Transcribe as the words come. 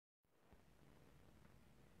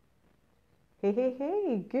Hey, hey,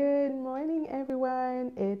 hey, good morning,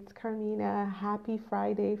 everyone. It's Carmina. Happy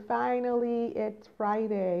Friday. Finally, it's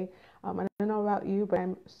Friday. I don't know about you, but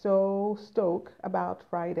I'm so stoked about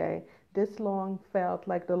Friday. This long felt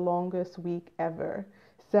like the longest week ever.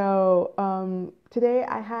 Today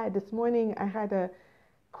this morning, I had a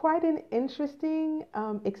quite an interesting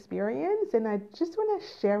experience, and I just want to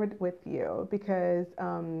share it with you because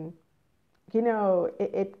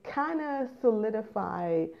it kind of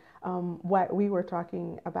solidified what we were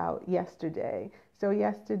talking about yesterday. So,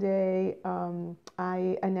 yesterday,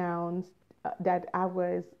 I announced that I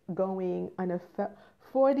was going on a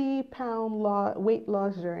 40-pound weight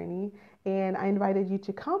loss journey, and I invited you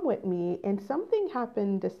to come with me. And something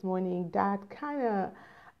happened this morning that kind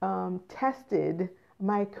of tested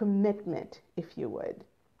my commitment, if you would,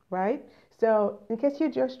 right? So, in case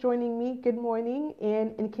you're just joining me, good morning.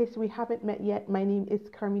 And in case we haven't met yet, my name is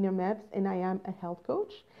Carmina Mebs, and I am a health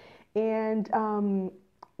coach. And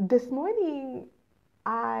this morning,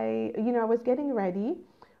 I was getting ready,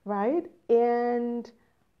 right? And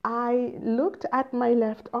I looked at my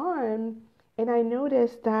left arm, and I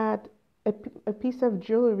noticed that a piece of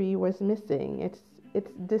jewelry was missing. It's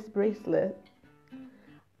this bracelet.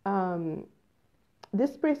 Um,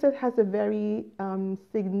 this bracelet has a very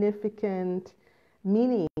significant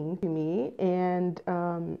meaning to me, and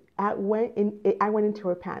I went into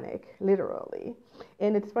a panic, literally.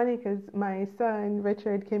 And it's funny because my son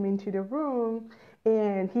Richard came into the room,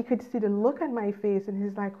 and he could see the look on my face, and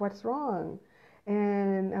he's like, "What's wrong?"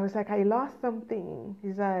 And I was like, "I lost something."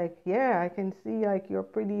 He's like, "Yeah, I can see like you're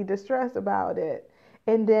pretty distressed about it."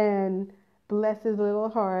 And then, bless his little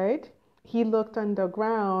heart, he looked on the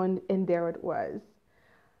ground, and there it was.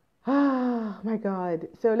 Oh my God.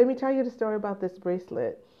 So let me tell you the story about this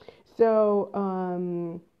bracelet. So,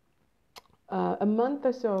 a month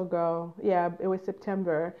or so ago, yeah, it was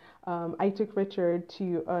September, I took Richard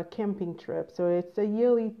to a camping trip. So it's a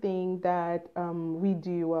yearly thing that we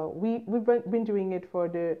do. Well, we've been doing it for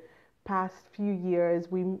the past few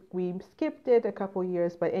years. We skipped it a couple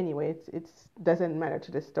years, but anyway, it's doesn't matter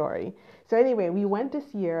to the story. So anyway, we went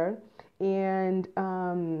this year, and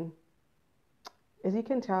as you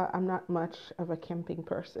can tell, I'm not much of a camping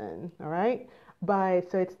person, all right? But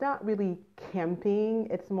so it's not really camping.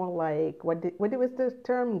 It's more like what was the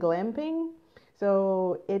term glamping?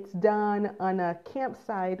 So it's done on a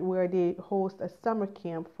campsite where they host a summer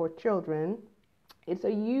camp for children. It's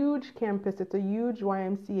a huge campus. It's a huge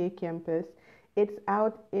YMCA campus. It's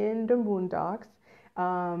out in the boondocks.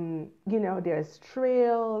 There's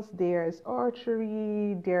trails, there's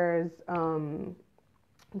archery,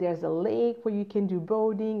 there's a lake where you can do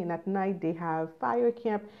boating, and at night they have fire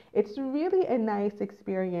camp. It's really a nice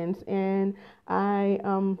experience, and I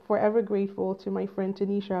am forever grateful to my friend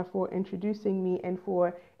Tanisha for introducing me and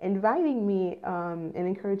for inviting me and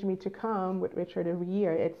encouraging me to come with Richard every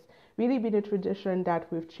year. It's really been a tradition that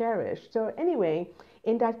we've cherished. So anyway,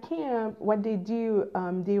 in that camp, what they do,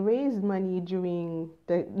 they raise money during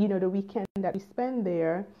the weekend that we spend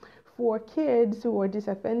there for kids who are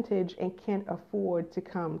disadvantaged and can't afford to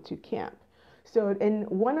come to camp. So, and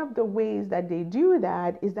one of the ways that they do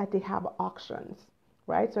that is that they have auctions,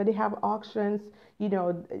 right? So they have auctions.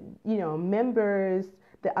 Members,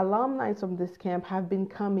 the alumni from this camp have been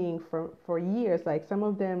coming for years. Like some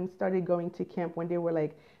of them started going to camp when they were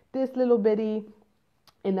like this little bitty,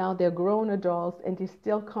 and now they're grown adults, and they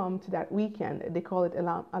still come to that weekend. They call it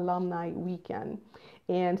alumni weekend.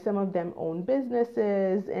 And some of them own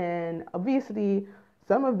businesses, and obviously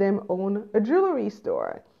some of them own a jewelry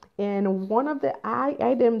store. And one of the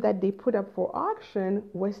items that they put up for auction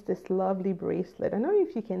was this lovely bracelet. I don't know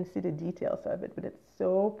if you can see the details of it, but it's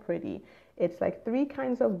so pretty. It's like three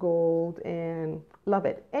kinds of gold, and love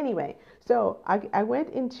it. Anyway, so I went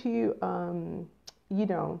into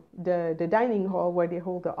the dining hall where they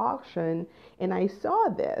hold the auction, and I saw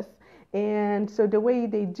this. And so the way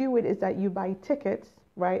they do it is that you buy tickets,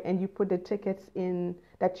 right? And you put the tickets in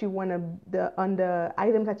that you want to on the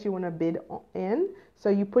items that you want to bid in. So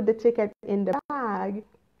you put the ticket in the bag,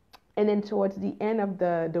 and then towards the end of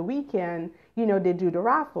the weekend, they do the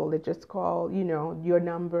raffle. They just call, your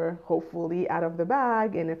number, hopefully out of the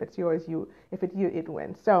bag, and if it's yours, it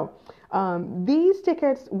wins. So these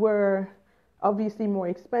tickets were obviously more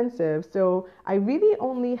expensive. So I really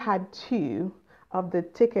only had two of the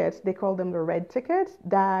tickets, they call them the red tickets,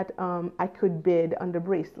 that I could bid on the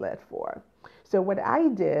bracelet for. So what I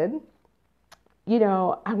did,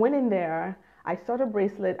 I went in there, I saw the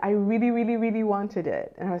bracelet, I really, really, really wanted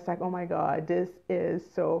it. And I was like, oh my God, this is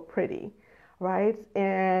so pretty, right?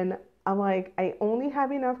 And I'm like, I only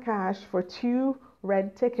have enough cash for two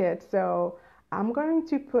red tickets. So I'm going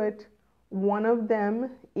to put one of them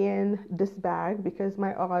in this bag because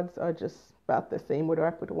my odds are just about the same whether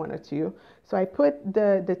I put one or two. So I put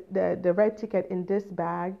the red ticket in this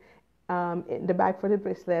bag, in the bag for the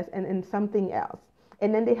bracelets, and in something else.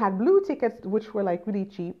 And then they had blue tickets, which were like really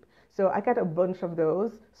cheap. So I got a bunch of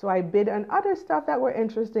those. So I bid on other stuff that were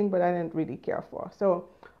interesting, but I didn't really care for. So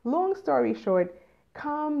long story short,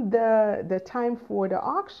 come the time for the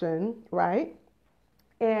auction, right?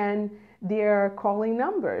 And they're calling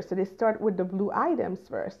numbers. So they start with the blue items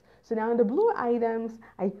first. So now in the blue items,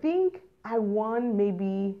 I think I won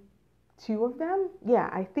maybe two of them. Yeah,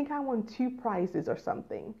 I think I won two prizes or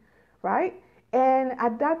something, right? And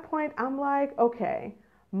at that point, I'm like, okay,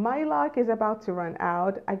 my luck is about to run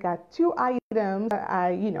out. I got two items that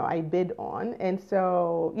I bid on, and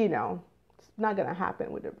so, it's not gonna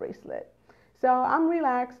happen with the bracelet. So I'm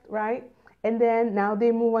relaxed, right? And then now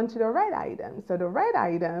they move on to the red items. So the red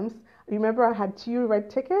items, remember I had two red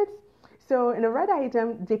tickets? So in the red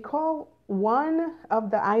item, they call one of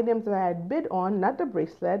the items that I had bid on, not the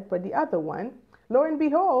bracelet, but the other one. Lo and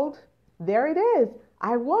behold, there it is.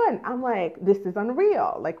 I won. I'm like, this is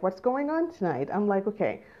unreal. Like, what's going on tonight? I'm like,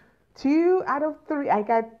 okay, 2 out of 3. I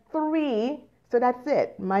got 3. So that's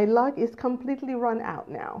it. My luck is completely run out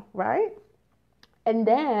now, right? And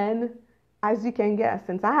then, as you can guess,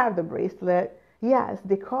 since I have the bracelet, yes,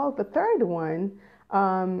 they called the third one,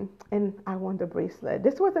 and I won the bracelet.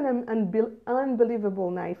 This was an unbelievable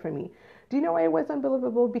night for me. Do you know why it was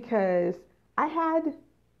unbelievable? Because I had,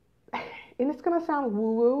 and it's gonna sound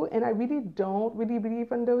woo-woo, and I really don't really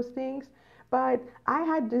believe in those things, but I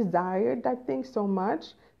had desired that thing so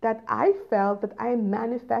much that I felt that I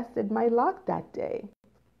manifested my luck that day.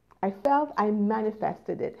 I felt I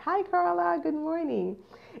manifested it. Hi, Carla. Good morning.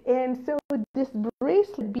 And so this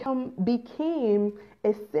bracelet became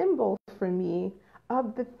a symbol for me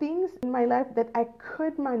of the things in my life that I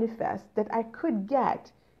could manifest, that I could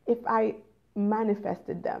get if I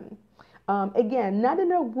manifested them. Again, not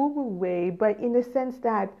in a woo-woo way, but in the sense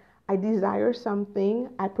that I desire something,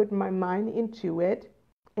 I put my mind into it,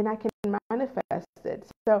 and I can manifest it.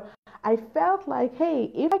 So I felt like,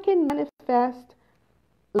 hey, if I can manifest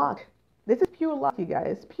luck. This is pure luck, you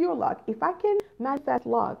guys. Pure luck. If I can manifest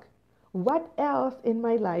luck, what else in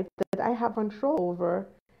my life that I have control over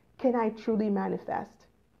can I truly manifest?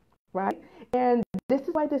 Right? And this is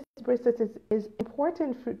why this bracelet is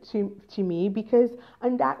important to me, because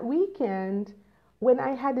on that weekend, when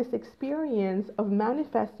I had this experience of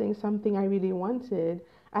manifesting something I really wanted,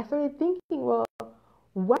 I started thinking, well,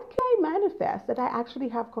 what can I manifest that I actually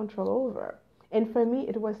have control over? And for me,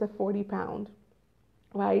 it was a 40 pound.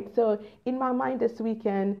 Right? So in my mind this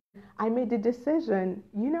weekend, I made the decision,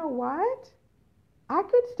 you know what? I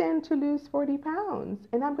could stand to lose 40 pounds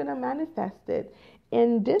and I'm going to manifest it.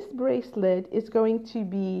 And this bracelet is going to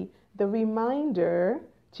be the reminder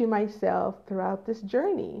to myself throughout this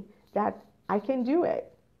journey that I can do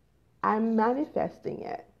it. I'm manifesting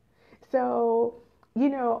it. So,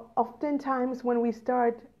 oftentimes when we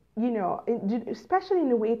start, especially in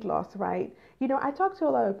the weight loss, right? I talk to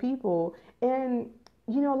a lot of people, and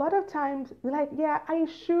a lot of times we're like, yeah, I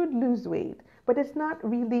should lose weight, but it's not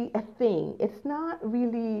really a thing. It's not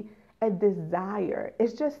really a desire.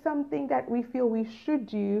 It's just something that we feel we should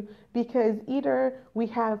do because either we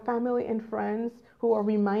have family and friends who are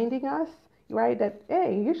reminding us, right, that,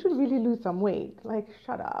 hey, you should really lose some weight. Like,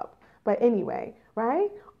 shut up. But anyway, right?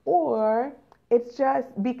 Or it's just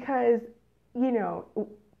because,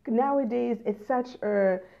 nowadays it's such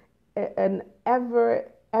an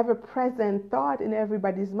ever present thought in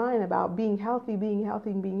everybody's mind about being healthy,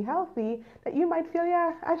 that you might feel,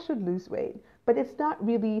 yeah, I should lose weight. But it's not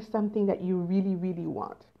really something that you really, really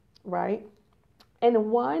want, right?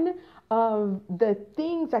 And one of the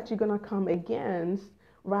things that you're going to come against,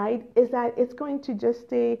 right, is that it's going to just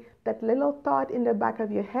stay that little thought in the back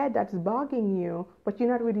of your head that's bugging you, but you're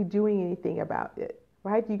not really doing anything about it,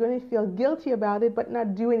 right? You're going to feel guilty about it, but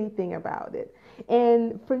not do anything about it.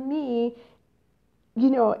 And for me,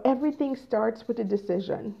 everything starts with a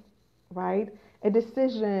decision, right? A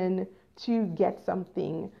decision to get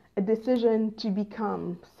something, a decision to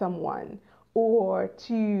become someone, or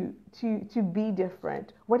to be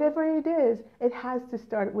different. Whatever it is, it has to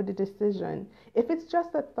start with a decision. If it's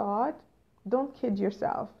just a thought, don't kid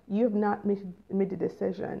yourself. You have not made a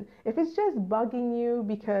decision. If it's just bugging you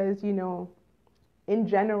because, in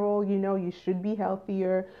general, you should be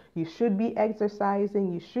healthier, you should be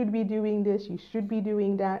exercising, you should be doing this, you should be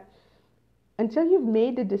doing that. Until you've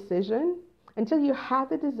made the decision, until you have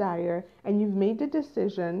the desire and you've made the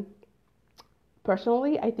decision,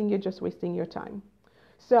 personally, I think you're just wasting your time.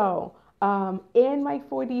 So, in my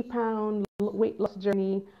 40-pound weight loss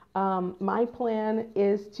journey, My plan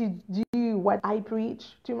is to do what I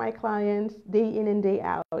preach to my clients day in and day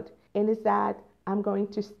out, and is that I'm going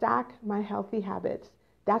to stack my healthy habits.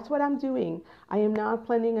 That's what I'm doing. I am not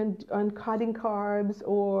planning on cutting carbs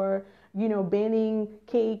or banning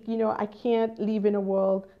cake. I can't live in a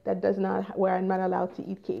world that does not where I'm not allowed to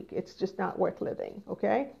eat cake. It's just not worth living.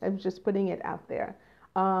 Okay, I'm just putting it out there.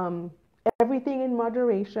 Um, Everything in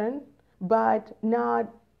moderation, but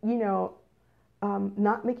not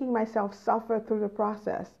making myself suffer through the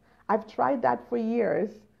process. I've tried that for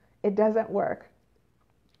years. It doesn't work,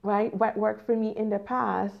 right? What worked for me in the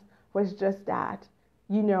past was just that,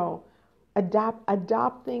 you know,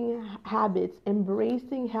 adopting habits,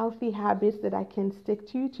 embracing healthy habits that I can stick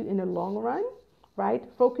to in the long run, right?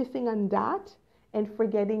 Focusing on that and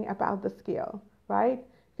forgetting about the scale, right?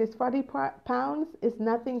 Because 40 pounds is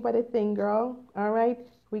nothing but a thing, girl. All right,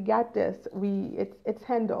 we got this. It's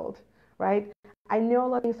handled, right? I know a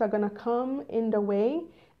lot of things are gonna come in the way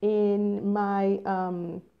in my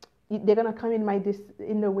they're gonna come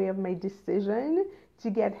in the way of my decision to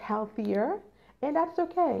get healthier, and that's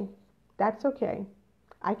okay. That's okay.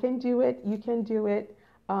 I can do it. You can do it.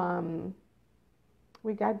 Um,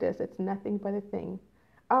 we got this. It's nothing but a thing.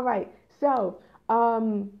 All right. So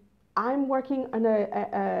I'm working on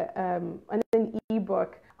on an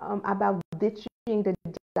ebook about ditching the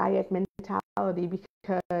diet mentality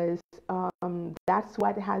because that's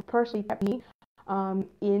what has personally kept me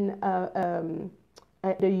in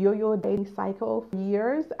the yo-yo dating cycle for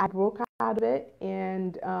years. I broke out of it,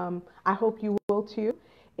 and I hope you will too.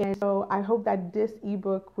 And so I hope that this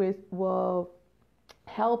ebook will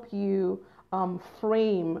help you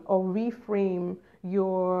frame or reframe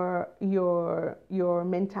your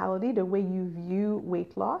mentality, the way you view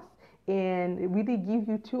weight loss, and really give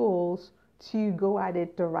you tools to go at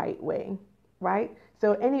it the right way, right?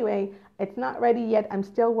 So anyway, it's not ready yet. I'm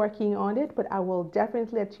still working on it, but I will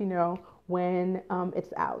definitely let you know when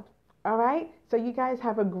it's out. All right. So you guys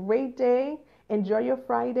have a great day. Enjoy your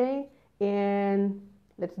Friday, and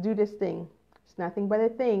let's do this thing. It's nothing but a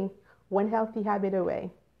thing. One healthy habit away.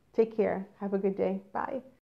 Take care. Have a good day. Bye.